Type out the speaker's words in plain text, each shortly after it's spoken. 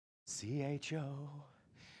C-H-O-C-O-L-A-T.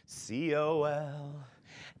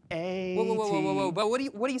 Whoa. But what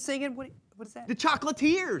are you singing? What is that? The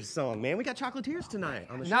Chocolatiers song, man. We got Chocolatiers tonight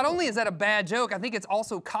on the show. Not only is that a bad joke, I think it's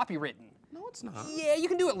also copywritten. No, it's not. Yeah, you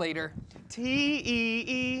can do it later.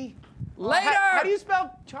 T-E-E. Later! How do you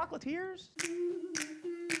spell Chocolatiers?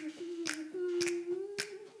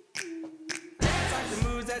 Dance like the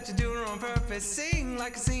moves that you're doing on purpose. Sing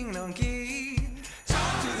like a singing on key.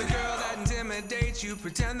 Talk to the girl that intimidates you.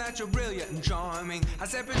 Pretend that you're brilliant and charming. I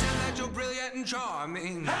said pretend that you're brilliant and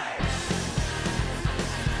charming. Hey!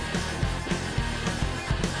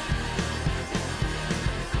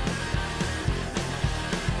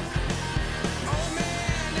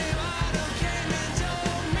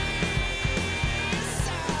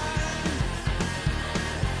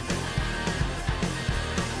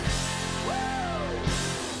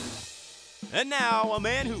 And now, a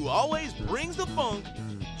man who always brings the funk,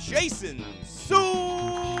 Jason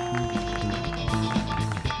Suel.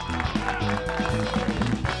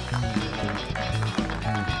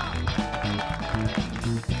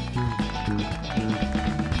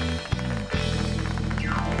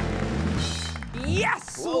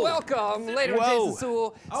 Yes! Whoa. Welcome, later, Whoa. Jason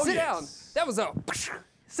Suel. Oh, Sit yes. down. That was a...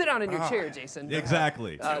 Sit down in your chair, Jason.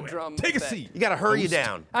 Exactly. Drum Take a effect. seat. You gotta hurry you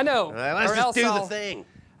down. I know. All right, let's or just else do the I'll- thing.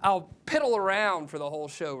 I'll piddle around for the whole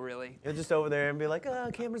show, really. You're just over there and be like, oh,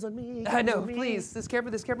 camera's on me. I know, camera's on me." please. This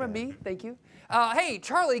camera, me. Thank you. Hey,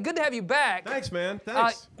 Charlie, good to have you back. Thanks, man.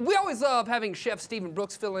 Thanks. We always love having Chef Stephen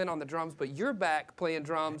Brooks fill in on the drums, but you're back playing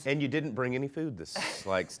drums. And you didn't bring any food this,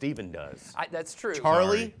 like Steven does. That's true.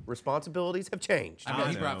 Charlie, Sorry. responsibilities have changed. I mean,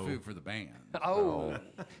 he I brought know. food for the band. Oh.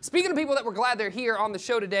 Speaking of people that we're glad they're here on the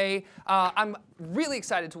show today, I'm really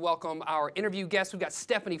excited to welcome our interview guest. We've got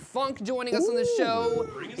Stephanie Funk joining us on the show.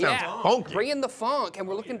 Sounds funky. Bringing the funk, and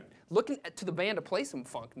we're looking to the band to play some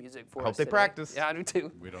funk music for us. Hope they today. practice. Yeah, I do too.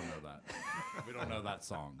 We don't know that. We don't know that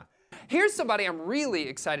song. Here's somebody I'm really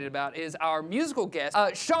excited about is our musical guest,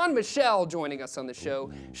 Sean Michel, joining us on the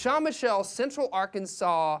show. Sean Michel, Central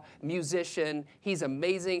Arkansas musician. He's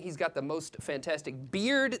amazing. He's got the most fantastic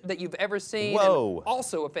beard that you've ever seen. Whoa. And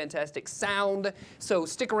also a fantastic sound. So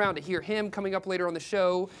stick around to hear him coming up later on the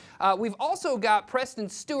show. We've also got Preston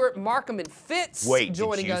Stewart, Markham, and Fitz Wait,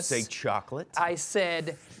 joining did you us. say chocolate? I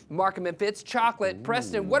said Markham and Fitz chocolate.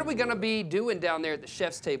 Preston, what are we gonna be doing down there at the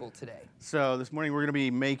chef's table today? So this morning we're going to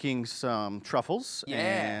be making some truffles Yeah.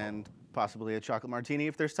 and possibly a chocolate martini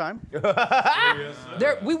if there's time.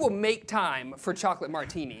 We will make time for chocolate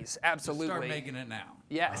martinis, absolutely. Start making it now.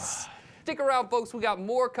 Yes. Stick around, folks. We got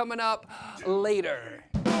more coming up later.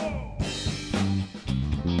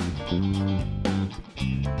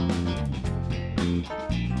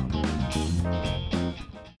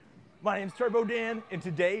 My name's Turbo Dan, and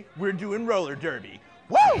today we're doing roller derby.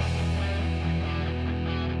 Woo!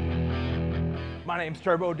 My name's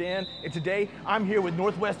Turbo Dan, and today I'm here with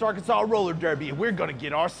Northwest Arkansas Roller Derby, and we're gonna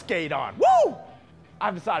get our skate on. Woo!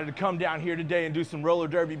 I've decided to come down here today and do some roller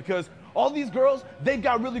derby because all these girls, they've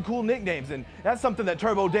got really cool nicknames, and that's something that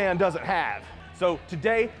Turbo Dan doesn't have. So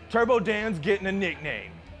today, Turbo Dan's getting a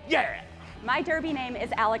nickname. Yeah! My derby name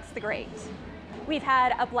is Alex the Great. We've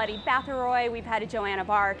had a Bloody Batheroy, we've had a Joanna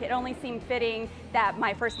Bark. It only seemed fitting that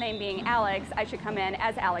my first name being Alex, I should come in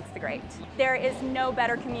as Alex the Great. There is no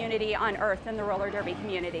better community on earth than the roller derby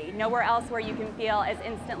community. Nowhere else where you can feel as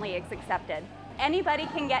instantly as accepted. Anybody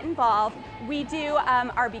can get involved. We do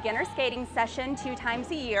our beginner skating session 2 times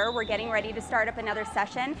a year. We're getting ready to start up another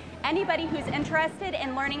session. Anybody who's interested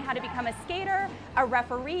in learning how to become a skater, a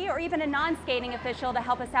referee, or even a non-skating official to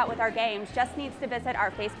help us out with our games just needs to visit our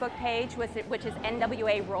Facebook page, which is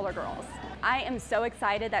NWA Roller Girls. I am so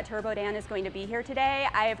excited that Turbo Dan is going to be here today.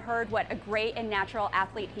 I have heard what a great and natural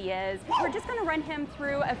athlete he is. We're just going to run him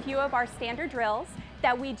through a few of our standard drills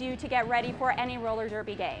that we do to get ready for any roller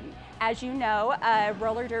derby game. As you know, a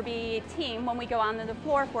roller derby team, when we go on the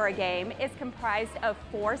floor for a game, is comprised of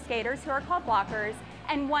 4 skaters who are called blockers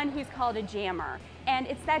and 1 who's called a jammer. And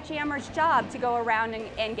it's that jammer's job to go around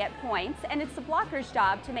and get points, and it's the blocker's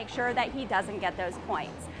job to make sure that he doesn't get those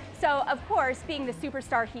points. So, of course, being the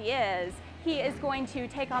superstar he is going to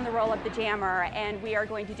take on the role of the jammer, and we are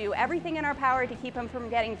going to do everything in our power to keep him from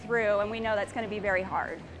getting through, and we know that's going to be very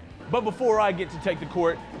hard. But before I get to take the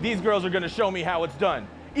court, these girls are gonna show me how it's done.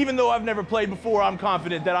 Even though I've never played before, I'm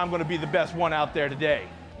confident that I'm gonna be the best one out there today.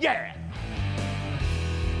 Yeah!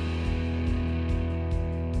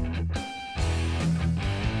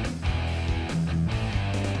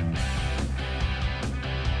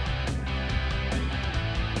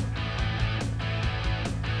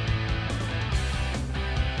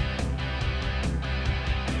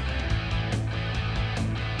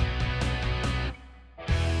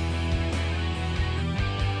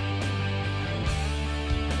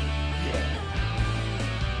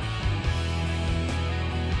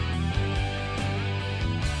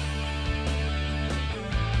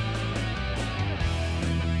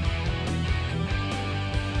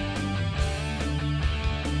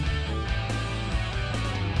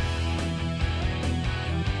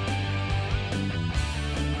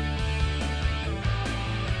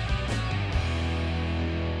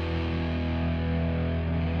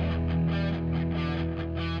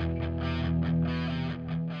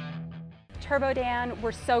 Turbo Dan,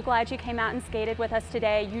 we're so glad you came out and skated with us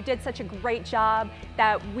today. You did such a great job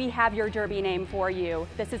that we have your derby name for you.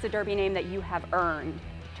 This is a derby name that you have earned.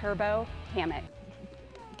 Turbo Hammock.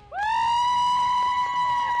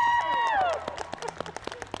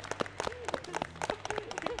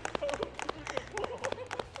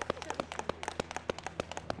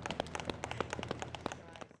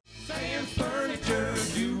 Sam's Furniture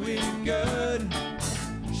doing good.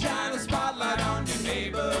 Shine a spotlight on your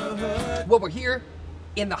neighborhood. Well, we're here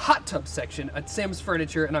in the hot tub section at Sam's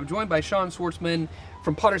Furniture, and I'm joined by Sean Schwartzman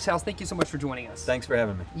from Potter's House. Thank you so much for joining us. Thanks for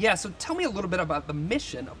having me. Yeah, so tell me a little bit about the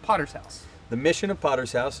mission of Potter's House. The mission of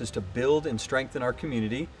Potter's House is to build and strengthen our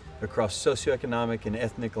community across socioeconomic and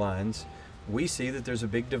ethnic lines. We see that there's a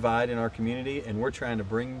big divide in our community, and we're trying to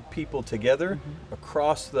bring people together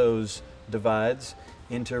across those divides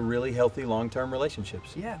into really healthy long-term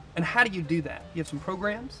relationships. Yeah, and how do you do that? You have some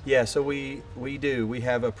programs? Yeah, so we do. We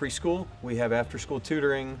have a preschool, we have after-school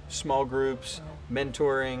tutoring, small groups,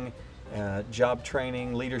 mentoring, job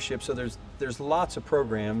training, leadership. So there's lots of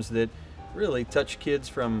programs that really touch kids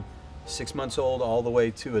from 6 months old all the way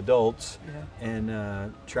to adults,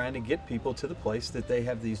 and trying to get people to the place that they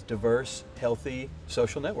have these diverse, healthy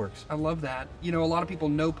social networks. I love that. You know, a lot of people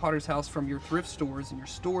know Potter's House from your thrift stores and your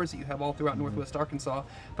stores that you have all throughout Northwest Arkansas,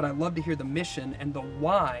 but I love to hear the mission and the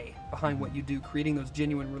why behind what you do, creating those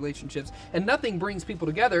genuine relationships. And nothing brings people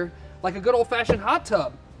together like a good old-fashioned hot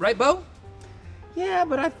tub, right, Bo? Yeah,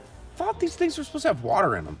 but I thought these things were supposed to have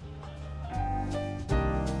water in them.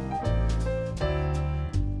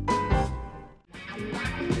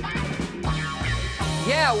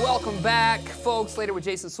 Yeah, welcome back, folks. Later with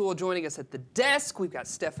Jason Suel joining us at the desk. We've got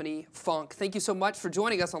Stephanie Funk. Thank you so much for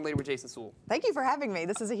joining us on Later with Jason Suel. Thank you for having me.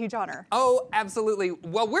 This is a huge honor. Oh, absolutely.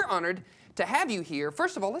 Well, we're honored to have you here.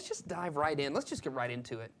 First of all, let's just dive right in. Let's just get right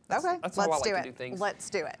into it. Okay, That's how I let's like do to do it. things. Let's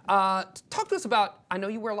do it. Talk to us about, I know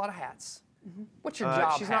you wear a lot of hats. What's your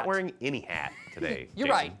job She's hat? not wearing any hat today. You're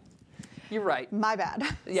Jason. right. You're right. My bad.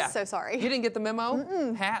 Yeah. So sorry. You didn't get the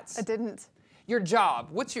memo? Hats? I didn't. Your job,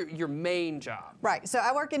 what's your main job? Right, so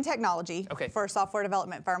I work in technology for a software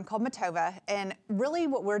development firm called Matova, and really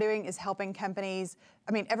what we're doing is helping companies.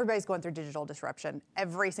 I mean, everybody's going through digital disruption,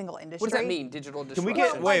 every single industry. What does that mean, digital Can disruption?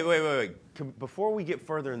 we get, wait. Before we get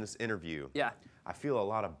further in this interview, Yeah. I feel a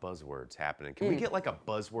lot of buzzwords happening. Can we get like a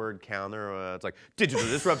buzzword counter? It's like digital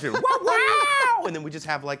disruption, wow, wow! And then we just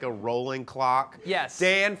have like a rolling clock. Yes.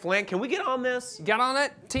 Dan, Flint, can we get on this? Got on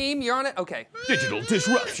it? Team, you're on it? Okay. Digital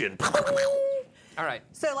disruption. All right.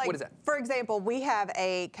 So like, what is that? for example, we have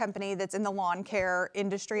a company that's in the lawn care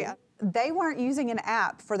industry. They weren't using an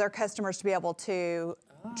app for their customers to be able to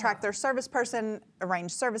track their service person,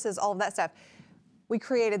 arrange services, all of that stuff. We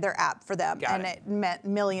created their app for them, and it meant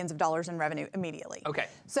millions of dollars in revenue immediately. Okay.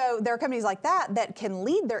 So there are companies like that that can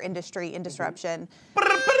lead their industry in disruption.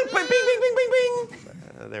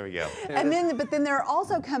 There we go. And then, but then there are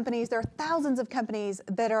also companies, there are thousands of companies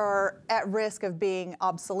that are at risk of being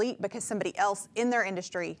obsolete because somebody else in their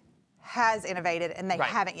industry has innovated and they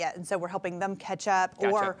haven't yet. And so we're helping them catch up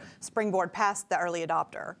or springboard past the early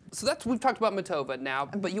adopter. So that's, we've talked about Matova now,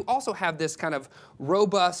 but you also have this kind of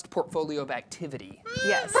robust portfolio of activity.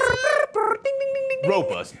 Yes.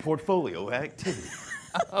 Robust portfolio activity.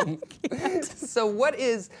 So what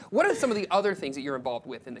are some of the other things that you're involved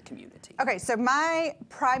with in the community? Okay, so my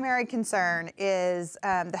primary concern is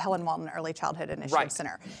the Helen Walton Early Childhood Initiative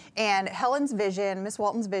Center. And Helen's vision, Miss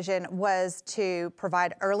Walton's vision, was to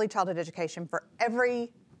provide early childhood education for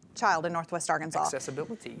every child in Northwest Arkansas.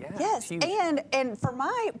 Accessibility, yeah. Yes, huge. and from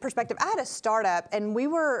my perspective, I had a startup and we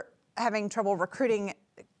were having trouble recruiting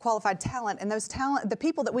qualified talent, and the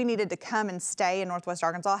people that we needed to come and stay in Northwest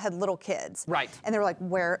Arkansas had little kids. Right. And they were like,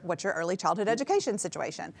 what's your early childhood education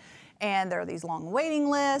situation? And there are these long waiting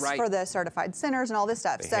lists for the certified centers and all this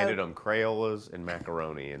stuff. They handed them Crayolas and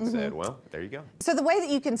macaroni and said, well, there you go. So the way that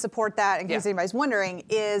you can support that, in case anybody's wondering,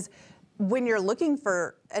 is when you're looking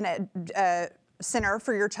for a center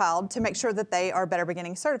for your child, to make sure that they are Better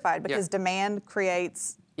Beginning certified, because demand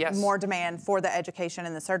creates more demand for the education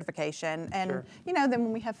and the certification. And you know, then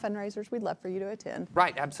when we have fundraisers, we'd love for you to attend.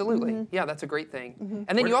 Right, absolutely. Yeah, that's a great thing.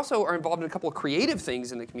 And then you also are involved in a couple of creative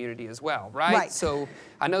things in the community as well, right? Right. So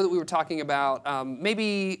I know that we were talking about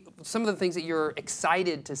maybe some of the things that you're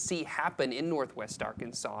excited to see happen in Northwest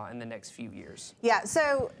Arkansas in the next few years. Yeah,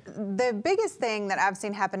 so the biggest thing that I've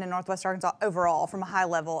seen happen in Northwest Arkansas overall from a high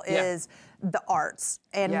level is the arts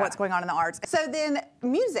and what's going on in the arts. So then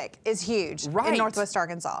music is huge in Northwest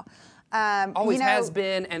Arkansas. Always has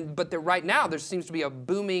been, but right now there seems to be a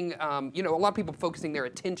booming, a lot of people focusing their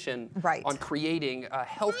attention on creating a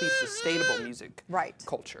healthy, sustainable music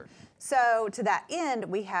culture. So to that end,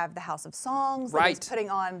 we have the House of Songs that is putting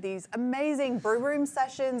on these amazing brew room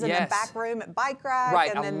sessions in the back room at Bike Rack.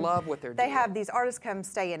 And I love what they're doing. They have these artists come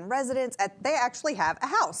stay in residence. They actually have a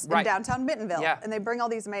house in downtown Bentonville, and they bring all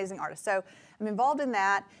these amazing artists. So I'm involved in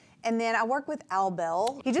that. And then I work with Al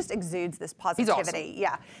Bell. He just exudes this positivity. He's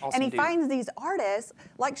awesome. And he finds these artists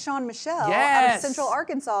like Sean Michel out of Central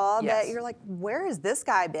Arkansas that you're like, where has this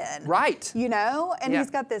guy been? Right. And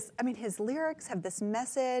he's got this, his lyrics have this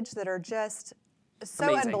message that are just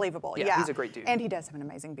so unbelievable. Yeah, he's a great dude. And he does have an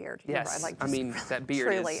amazing beard. Yes, Like, that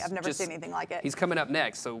beard truly, is I've never seen anything like it. He's coming up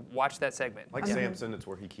next, so watch that segment. Like Samson, it's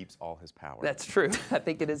where he keeps all his power. That's true. I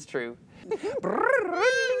think it is true.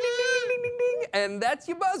 And that's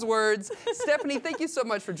your buzzwords. Stephanie, thank you so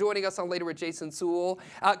much for joining us on Later with Jason Suel.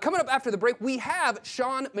 Coming up after the break, we have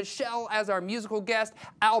Sean Michel as our musical guest.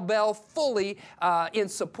 Al Bell fully in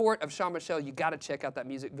support of Sean Michel. You got to check out that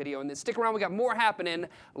music video. And then stick around. We got more happening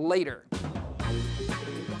later.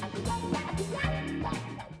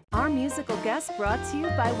 Our musical guest brought to you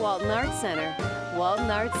by Walton Arts Center. Walton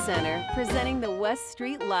Arts Center, presenting the West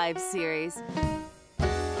Street Live series.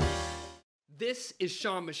 This is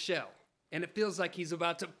Sean Michel, and it feels like he's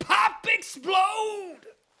about to pop explode.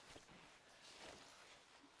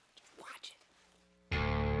 Watch it.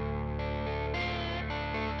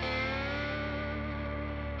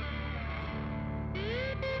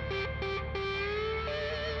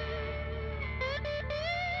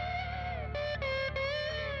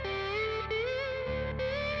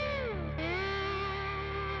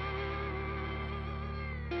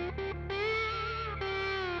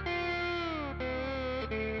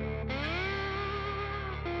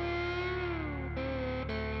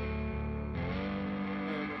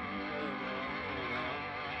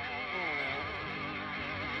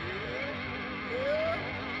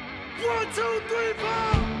 One, two, three,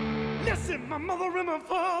 four. Listen, my mother and my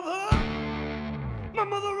father. My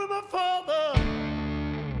mother and my father.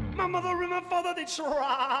 My mother and my father, they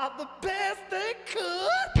tried the best they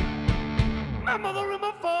could. My mother and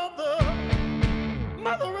my father.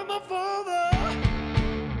 Mother and my father.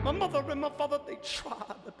 My mother and my father, they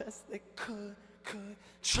tried the best they could.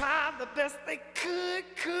 Tried the best they could.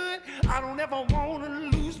 I don't ever want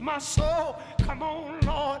to lose my soul. Come on,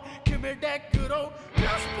 Lord, give me that good old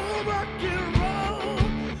gospel rock and roll.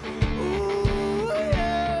 Ooh,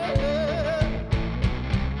 yeah.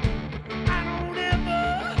 I don't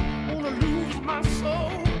ever want to lose my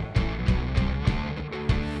soul.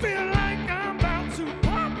 Feel like I'm about to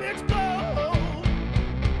pop explode.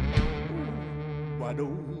 Ooh, I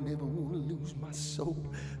don't ever want to lose my soul.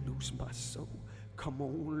 Lose my soul. Come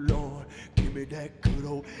on, Lord, give me that good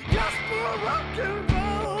old gospel rock and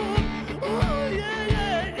roll. Oh, yeah,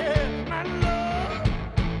 yeah, yeah, my Lord.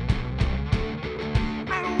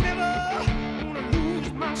 I don't ever want to lose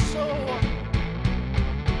my soul.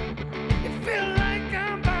 It feel like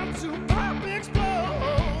I'm about to pop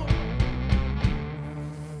explode.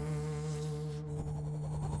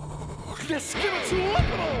 Let's give it to him.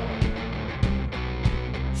 Come on.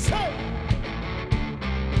 So.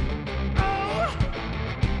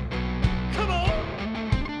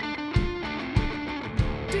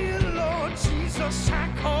 Jesus, I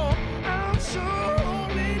call out your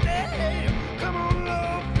holy name. Come on,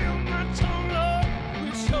 Lord, fill my tongue, Lord,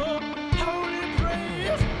 with your holy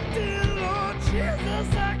praise. Dear Lord Jesus,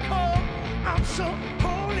 I call out your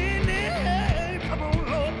holy name. Come on,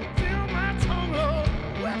 Lord, fill my tongue, Lord,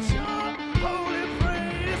 with your holy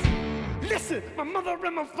praise. Listen, my mother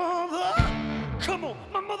and my father. Come on,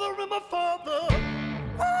 my mother and my father.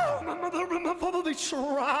 Oh, my mother and my father, they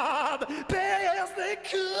tried the best they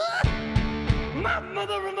could. My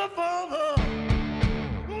mother and my father,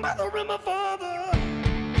 mother and my father,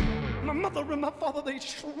 my mother and my father, they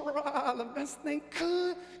tried the best they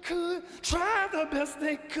could, try the best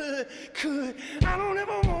they could. I don't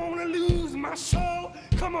ever want to lose my soul.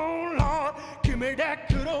 Come on, Lord, give me that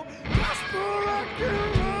good old gospel rock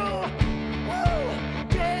and roll.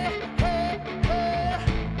 Woo, yeah, yeah, yeah.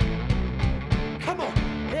 Come on,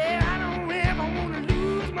 yeah, I don't ever want to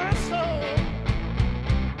lose my soul.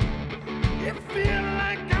 It feel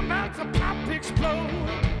like I'm about to pop explode.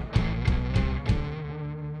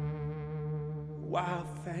 Wild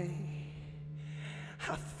thing,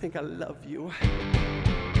 I think I love you.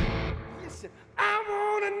 Listen, I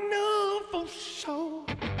wanna know for sure.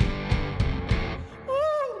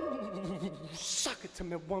 Ooh, suck it to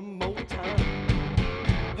me one more time.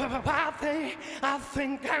 I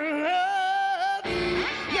think I love you.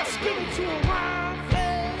 Let's give it to a wild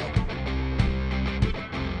thing.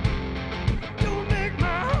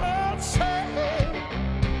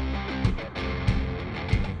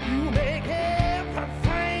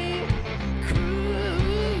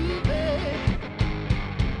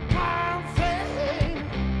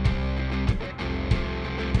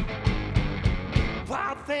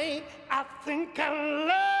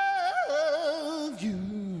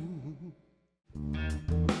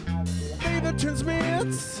 that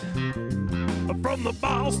transmits from the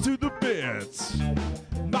balls to the bits.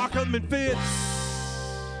 Markham and Fitz.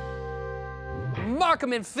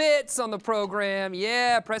 Markham and Fitz on the program.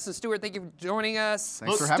 Yeah, Preston Stewart, thank you for joining us.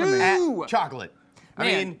 Thanks for having me. At chocolate. I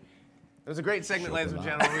mean, it was a great segment, ladies and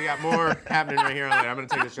gentlemen. We got more happening right here on later. I'm going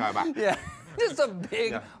to take this shot. Bye. Yeah. Just a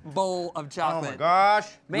big bowl of chocolate. Oh my gosh.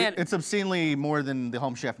 Man. It's obscenely more than the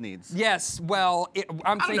home chef needs. Yes, well,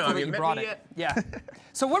 I'm thankful that you brought it. Yet? Yeah.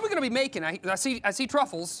 So what are we going to be making? I see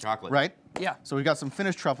truffles. Chocolate. Right? Yeah. So we've got some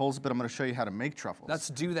finished truffles, but I'm going to show you how to make truffles. Let's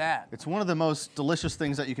do that. It's one of the most delicious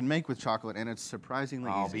things that you can make with chocolate, and it's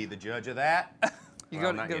surprisingly I'll easy. be the judge of that. You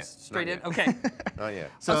Well, go not yet. straight Not in? yet. Okay. Oh, yeah.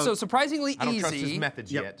 So surprisingly I don't easy. trust his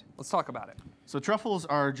methods yet. Let's talk about it. So truffles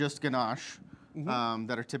are just ganache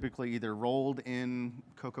that are typically either rolled in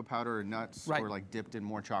cocoa powder or nuts or like dipped in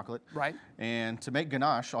more chocolate. Right. And to make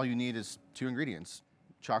ganache, all you need is 2 ingredients,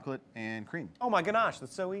 chocolate and cream. Oh my gosh,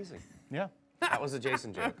 that's so easy. Yeah. That was a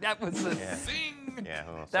Jason joke. That was a zing. Yeah,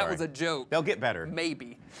 oh, that sorry. was a joke. They'll get better.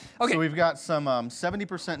 Maybe. Okay. So we've got some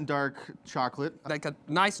 70% dark chocolate. Like a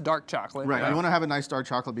nice dark chocolate. Right. You want to have a nice dark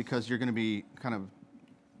chocolate because you're going to be kind of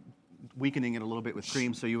weakening it a little bit with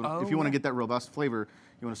cream. So if you want to get that robust flavor,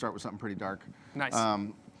 you want to start with something pretty dark. Nice.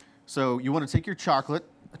 So you want to take your chocolate,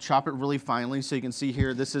 chop it really finely. So you can see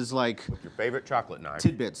here, this is like With your favorite chocolate knife.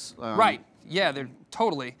 tidbits. Right. Yeah, they're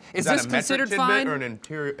totally. Is that this a metric considered tidbit fine? or an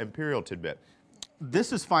imperial tidbit?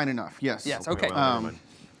 This is fine enough, yes. Yes, okay.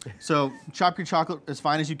 So chop your chocolate as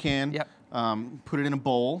fine as you can. Yep. Put it in a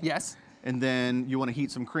bowl. Yes. And then you want to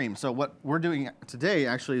heat some cream. So what we're doing today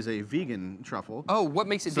actually is a vegan truffle. Oh, what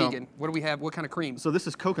makes it vegan? What do we have? What kind of cream? So this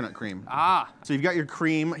is coconut cream. Ah. So you've got your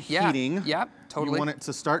cream heating. Yep, totally. You want it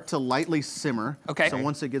to start to lightly simmer. Okay. So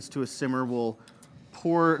once it gets to a simmer, we'll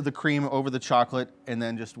pour the cream over the chocolate and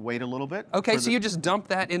then just wait a little bit. Okay, so you just dump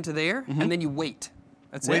that into there and then you wait.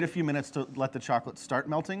 That's Wait it? a few minutes to let the chocolate start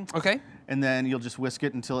melting. Okay. And then you'll just whisk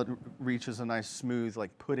it until it reaches a nice smooth, like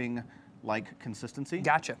pudding-like consistency.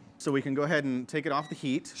 Gotcha. So we can go ahead and take it off the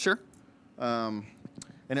heat. Sure. And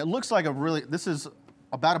it looks like this is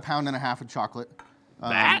about 1.5 pounds of chocolate.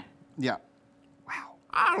 That? Yeah. Wow.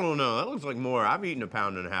 I don't know. That looks like more. I've eaten 1.5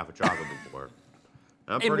 pounds of chocolate before.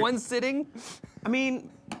 In one sitting? I mean,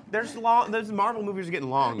 those Marvel movies are getting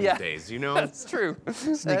long these days, you know? That's true.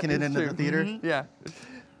 Sneaking it into the theater. Yeah.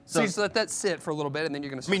 So you just let that sit for a little bit and then you're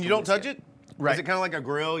going to I mean, you don't touch it? Right. Is it kind of like a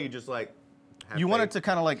grill? You just like You want it to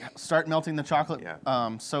kind of like start melting the chocolate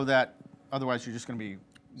Yeah. so that otherwise you're just going to be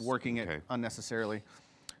working it unnecessarily.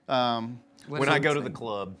 When I go to the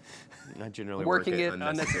club, I generally working work it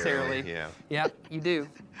unnecessarily. Yeah. Yeah, you do.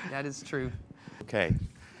 That is true. Okay.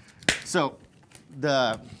 So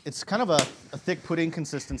it's kind of a thick pudding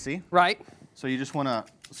consistency. Right. So you just want to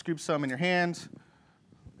scoop some in your hand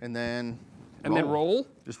and then roll.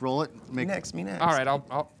 Just roll it. Me next. All right,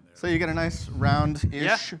 I'll So you get a nice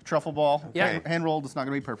round-ish truffle ball. Yeah. Hand rolled, it's not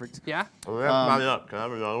going to be perfect. Yeah. Oh, that's mine up. Can I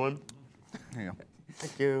have another one? There you go.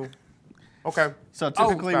 Thank you. Okay. So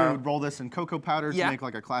typically we would roll this in cocoa powder to make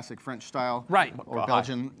like a classic French style. Right. Or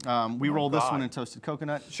Belgian. We roll this one in toasted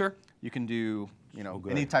coconut. Sure. You can do,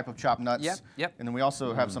 any type of chopped nuts. Yep. And then we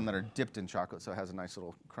also have some that are dipped in chocolate, so it has a nice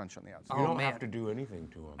little crunch on the outside. You don't have to do anything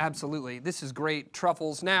to them. Absolutely. This is great.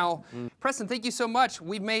 Truffles. Now, Preston, thank you so much.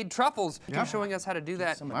 We've made truffles. You're showing us how to do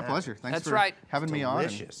that. My pleasure. Thanks That's for right. having me on.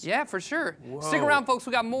 Delicious. Yeah, for sure. Stick around, folks.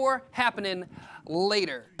 We got more happening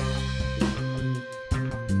later.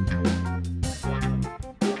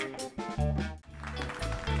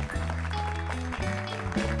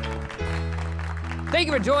 Thank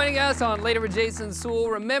you for joining us on Later with Jason Suel.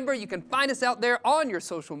 Remember, you can find us out there on your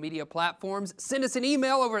social media platforms. Send us an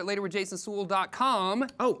email over at laterwithjasonsuel.com.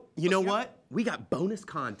 Oh, you know what? We got bonus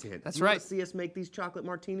content. That's you right. Want to see us make these chocolate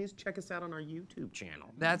martinis? Check us out on our YouTube channel.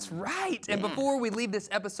 That's right. And before we leave this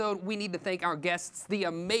episode, we need to thank our guests, the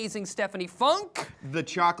amazing Stephanie Funk. The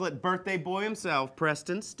chocolate birthday boy himself,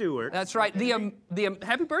 Preston Stewart. That's right.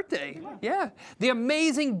 Happy birthday. Yeah. The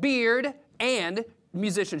amazing Beard and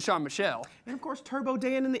musician Sean Michel. And of course, Turbo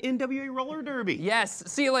Dan in the NWA Roller Derby. Yes.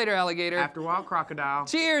 See you later, alligator. After a while, crocodile.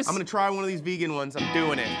 Cheers. I'm going to try one of these vegan ones. I'm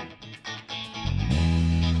doing it.